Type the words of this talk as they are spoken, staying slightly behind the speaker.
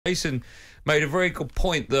Jason made a very good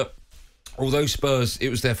point that although Spurs, it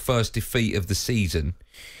was their first defeat of the season,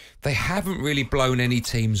 they haven't really blown any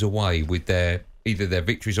teams away with either their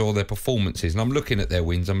victories or their performances. And I'm looking at their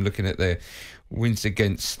wins. I'm looking at their wins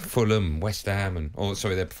against Fulham, West Ham,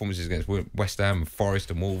 their performances against West Ham, Forest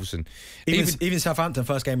and Wolves. And even Southampton,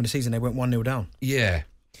 first game of the season, they went 1-0 down. Yeah.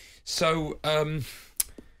 So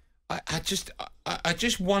I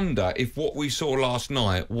just wonder if what we saw last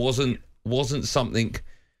night wasn't something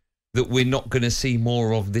that we're not going to see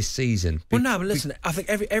more of this season. Well, no, but listen, I think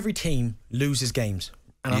every team loses games.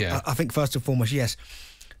 And I think first and foremost, yes,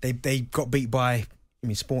 they got beat by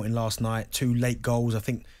Sporting last night, 2 late goals. I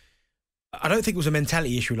don't think it was a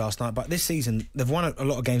mentality issue last night, but this season they've won a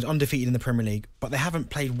lot of games, undefeated in the Premier League, but they haven't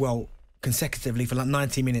played well consecutively for like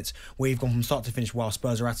 90 minutes where you've gone from start to finish while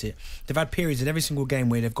Spurs are at it. They've had periods in every single game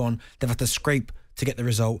where they've had to scrape to get the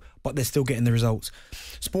result, but they're still getting the results.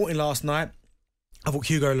 Sporting last night, I thought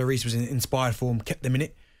Hugo Lloris was in inspired form, kept them in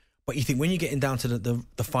it. But you think when you're getting down to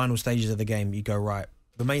the final stages of the game, you go, right,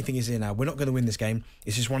 the main thing is here now. We're not going to win this game.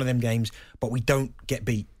 It's just one of them games, but we don't get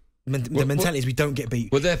beat. The mentality is we don't get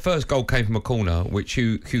beat. Well, their first goal came from a corner, which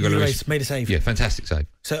Hugo Lloris made a save. Yeah, fantastic save.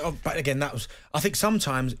 So, but again, I think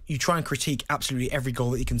sometimes you try and critique absolutely every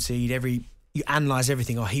goal that you concede, you analyse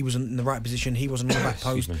everything. Oh, he wasn't in the right position. He wasn't on the back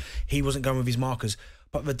post. He wasn't going with his markers.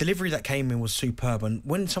 But the delivery that came in was superb. And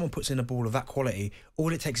when someone puts in a ball of that quality,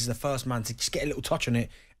 all it takes is the first man to just get a little touch on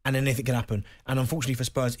it and then anything can happen. And unfortunately for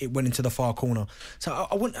Spurs, it went into the far corner. So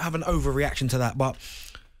I wouldn't have an overreaction to that. But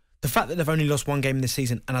the fact that they've only lost 1 game this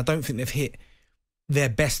season and I don't think they've hit their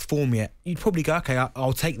best form yet, you'd probably go, okay,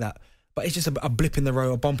 I'll take that. But it's just a blip in the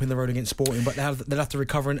road, a bump in the road against Sporting. But they'll have to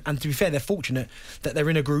recover. And to be fair, they're fortunate that they're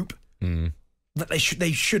in a group that they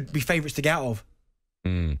should be favourites to get out of.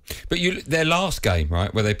 But their last game,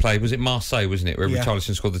 right, where they played, was it Marseille, wasn't it, where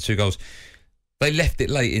Richarlison scored the 2 goals? They left it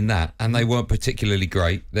late in that, and they weren't particularly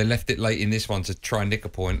great. They left it late in this one to try and nick a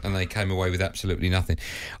point, and they came away with absolutely nothing.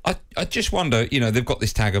 I just wonder, they've got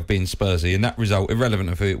this tag of being Spursy, and that result, irrelevant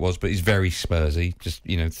of who it was, but it's very Spursy, just,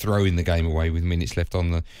 throwing the game away with minutes left on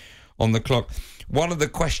the clock. One of the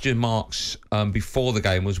question marks before the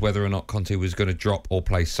game was whether or not Conte was going to drop or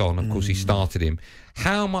play Son. Of course, he started him.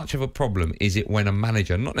 How much of a problem is it when a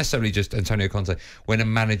manager, not necessarily just Antonio Conte, when a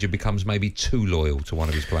manager becomes maybe too loyal to one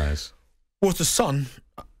of his players? Well, to Son,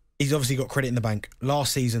 he's obviously got credit in the bank.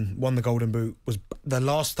 Last season, won the Golden Boot. Was the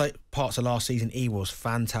last parts of last season, he was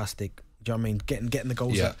fantastic. Do you know what I mean? Getting the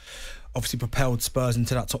goals that obviously propelled Spurs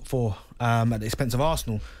into that top 4 at the expense of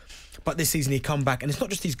Arsenal. But this season he come back, and it's not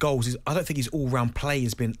just his goals. I don't think his all-round play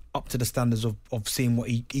has been up to the standards of seeing what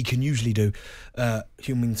he can usually do, Heung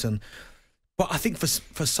Min-Son. But I think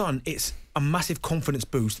for Son, it's a massive confidence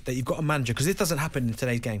boost that you've got a manager, because this doesn't happen in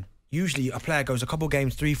today's game. Usually a player goes a couple of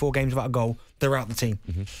games, 3-4 games without a goal, they're out the team.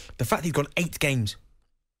 The fact he's gone 8 games,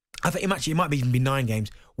 I think it might even be 9 games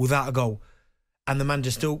without a goal, and the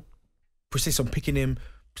manager still persists on picking him,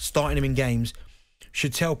 starting him in games,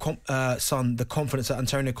 should tell Son the confidence that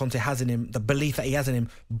Antonio Conte has in him, the belief that he has in him.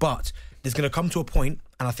 But there's going to come to a point,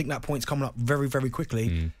 and I think that point's coming up very, very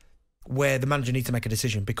quickly, where the manager needs to make a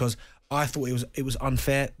decision, because I thought it was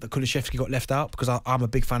unfair that Kulusevski got left out, because I'm a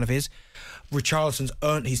big fan of his. Richarlison's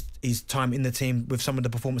earned his time in the team with some of the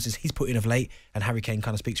performances he's put in of late, and Harry Kane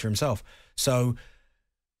kind of speaks for himself. So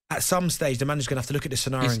at some stage, the manager's going to have to look at this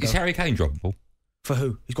scenario and go, is Harry Kane droppable? For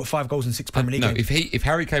who? He's got 5 goals in 6 Premier League games. If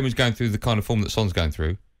Harry Kane was going through the kind of form that Son's going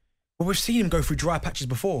through... Well, we've seen him go through dry patches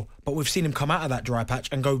before, but we've seen him come out of that dry patch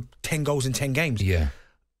and go 10 goals in 10 games. Yeah.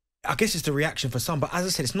 I guess it's the reaction for Son, but as I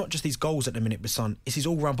said, it's not just these goals at the minute with Son. It's his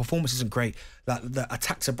all-round performance isn't great. The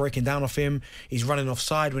attacks are breaking down off him. He's running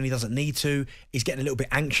offside when he doesn't need to. He's getting a little bit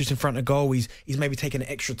anxious in front of goal. He's maybe taking an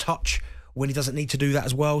extra touch when he doesn't need to do that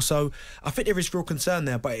as well. So I think there is real concern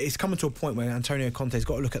there, but it's coming to a point where Antonio Conte's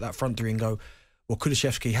got to look at that front 3 and go, well,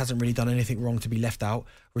 Kulusevski hasn't really done anything wrong to be left out.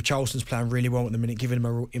 Richarlison's playing really well at the minute, giving him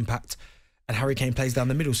a real impact. And Harry Kane plays down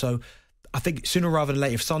the middle. So I think sooner rather than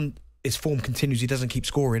later, if his form continues, he doesn't keep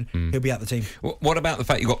scoring, he'll be out the team. What about the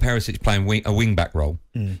fact you've got Perisic playing a wing-back role?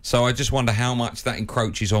 So I just wonder how much that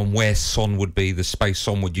encroaches on where Son would be, the space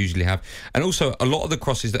Son would usually have. And also, a lot of the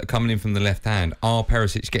crosses that are coming in from the left hand are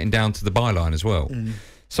Perisic getting down to the byline as well.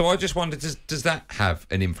 So I just wonder, does that have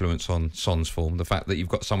an influence on Son's form? The fact that you've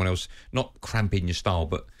got someone else not cramping your style,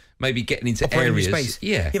 but maybe getting into areas. Space.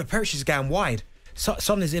 Yeah, but Perisic is going wide.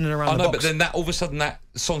 Son is in and around the box. But then all of a sudden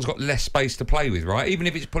Son's got less space to play with, right? Even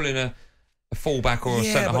if it's pulling a full-back or a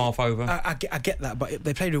centre-half over. I get that, but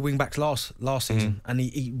they played with wing-backs last season, and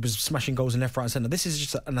he was smashing goals in left, right and centre. This is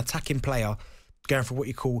just an attacking player going for what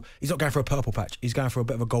you call, he's not going for a purple patch, he's going for a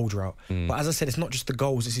bit of a goal drought. But as I said, it's not just the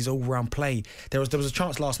goals, it's his all-round play. There was a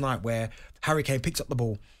chance last night where Harry Kane picks up the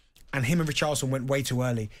ball and him and Richarlison went way too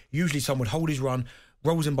early. Usually someone would hold his run,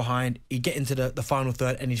 rolls in behind, he'd get into the final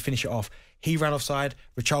third and he'd finish it off. He ran offside,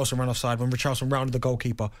 Richarlison ran offside. When Richarlison rounded the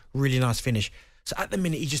goalkeeper, really nice finish. So at the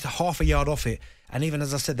minute, he's just half a yard off it. And even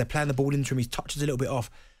as I said, they're playing the ball into him, he touches a little bit off.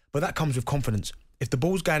 But that comes with confidence. If the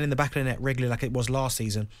ball's going in the back of the net regularly like it was last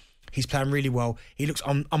season, he's playing really well. He looks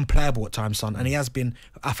unplayable at times, Son, and he has been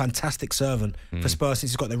a fantastic servant for Spurs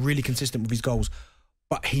since he's got there, really consistent with his goals.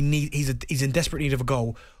 But he's in desperate need of a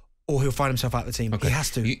goal, or he'll find himself out of the team. Okay. He has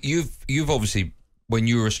to. You've obviously, when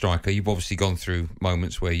you were a striker, you've obviously gone through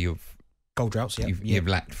moments where goal droughts. Yeah, you've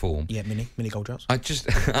lacked form. Yeah, mini goal droughts. I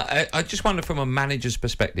just wonder from a manager's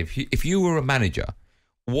perspective, if you were a manager,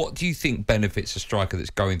 what do you think benefits a striker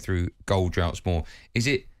that's going through goal droughts more? Is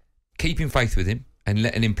it keeping faith with him and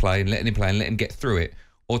letting him play and letting him get through it,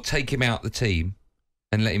 or take him out the team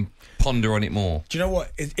and let him ponder on it more? Do you know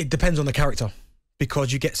what? It depends on the character,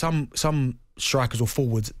 because you get some strikers or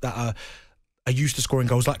forwards that are used to scoring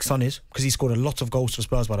goals, like Son is, because he scored a lot of goals for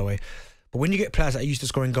Spurs, by the way. But when you get players that are used to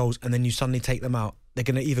scoring goals and then you suddenly take them out, they're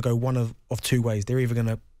going to either go one of two ways. They're either going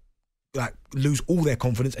to lose all their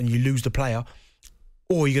confidence and you lose the player,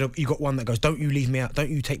 or you got one that goes, don't you leave me out, don't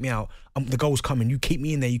you take me out, the goal's coming, you keep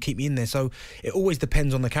me in there. So it always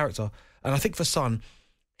depends on the character. And I think for Son,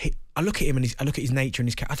 I look at him and I look at his nature and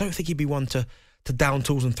his character. I don't think he'd be one to down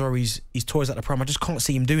tools and throw his toys at the pram. I just can't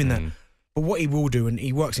see him doing that. But what he will do, and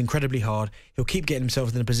he works incredibly hard, he'll keep getting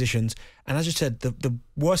himself in the positions. And as you said, the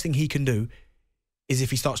worst thing he can do is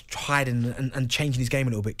if he starts hiding and changing his game a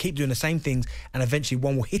little bit. Keep doing the same things, and eventually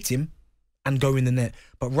one will hit him and go in the net.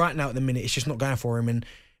 But right now, at the minute, it's just not going for him. And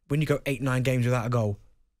when you go 8-9 games without a goal,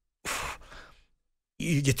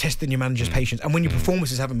 you're testing your manager's patience. And when your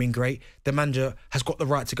performances haven't been great, the manager has got the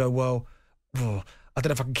right to go, well, I don't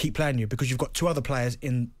know if I can keep playing you, because you've got two other players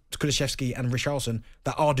in Kulusevski and Richarlison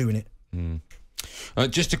that are doing it.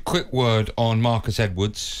 Just a quick word on Marcus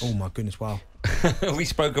Edwards. Oh my goodness, wow. We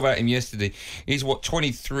spoke about him yesterday. He's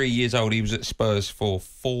 23 years old. He was at Spurs for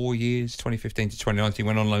 4 years, 2015 to 2019.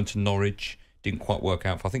 Went on loan to Norwich. Didn't quite work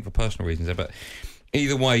out, for personal reasons there. But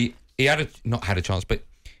either way, he not had a chance, but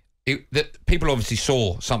people obviously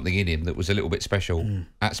saw something in him that was a little bit special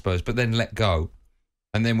at Spurs, but then let go.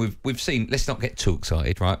 And then we've seen, let's not get too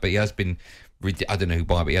excited, right? But he has been, I don't know who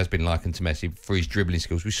by, but he has been likened to Messi for his dribbling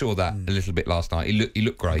skills. We saw that a little bit last night. He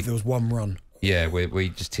looked great. There was one run. Yeah, where he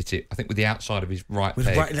just hit it, I think, with the outside of his right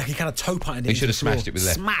leg. Right, like he kind of toe-punted it. He should have smashed it with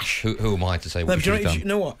left. Smash! Who am I to say what he should have done? You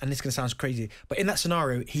know what? And this is going to sound crazy, but in that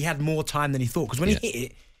scenario, he had more time than he thought. Because when he hit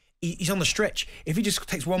it, he's on the stretch. If he just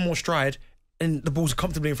takes one more stride and the ball's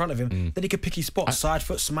comfortably in front of him, then he could pick his spot, side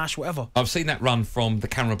foot, smash, whatever. I've seen that run from the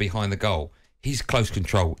camera behind the goal. His close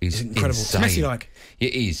control is incredible. Insane. It's Messi-like.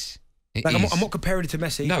 It is. I'm not comparing it to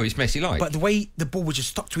Messi. No, it's Messi-like. But the way the ball was just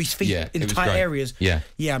stuck to his feet in tight areas. Yeah.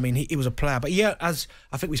 I mean, he was a player. But yeah, as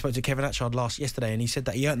I think we spoke to Kevin Atchard yesterday, and he said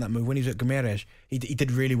that he earned that move when he was at Gomeres. He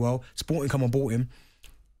did really well. Sporting come and bought him,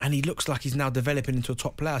 and he looks like he's now developing into a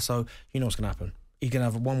top player. So you know what's going to happen. He's going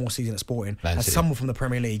to have one more season at Sporting. And someone from the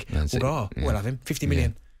Premier League will go, we'll have him. 50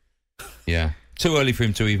 million. Yeah. Too early for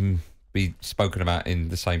him to even be spoken about in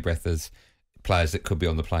the same breath as players that could be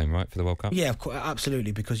on the plane, right, for the World Cup? Yeah,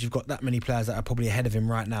 absolutely, because you've got that many players that are probably ahead of him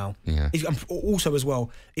right now. Yeah. Also, as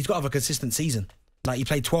well, he's got to have a consistent season. Like, he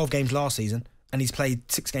played 12 games last season, and he's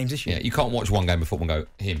played 6 games this year. Yeah, you can't watch one game of football and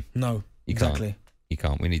go, him. No, exactly. You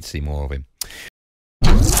can't. We need to see more of him.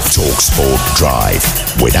 talkSPORT Drive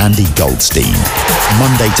with Andy Goldstein.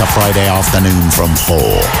 Monday to Friday afternoon from 4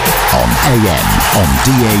 on AM, on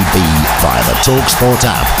DAB, via the talkSPORT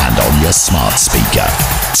app and on your smart speaker.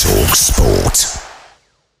 talkSPORT.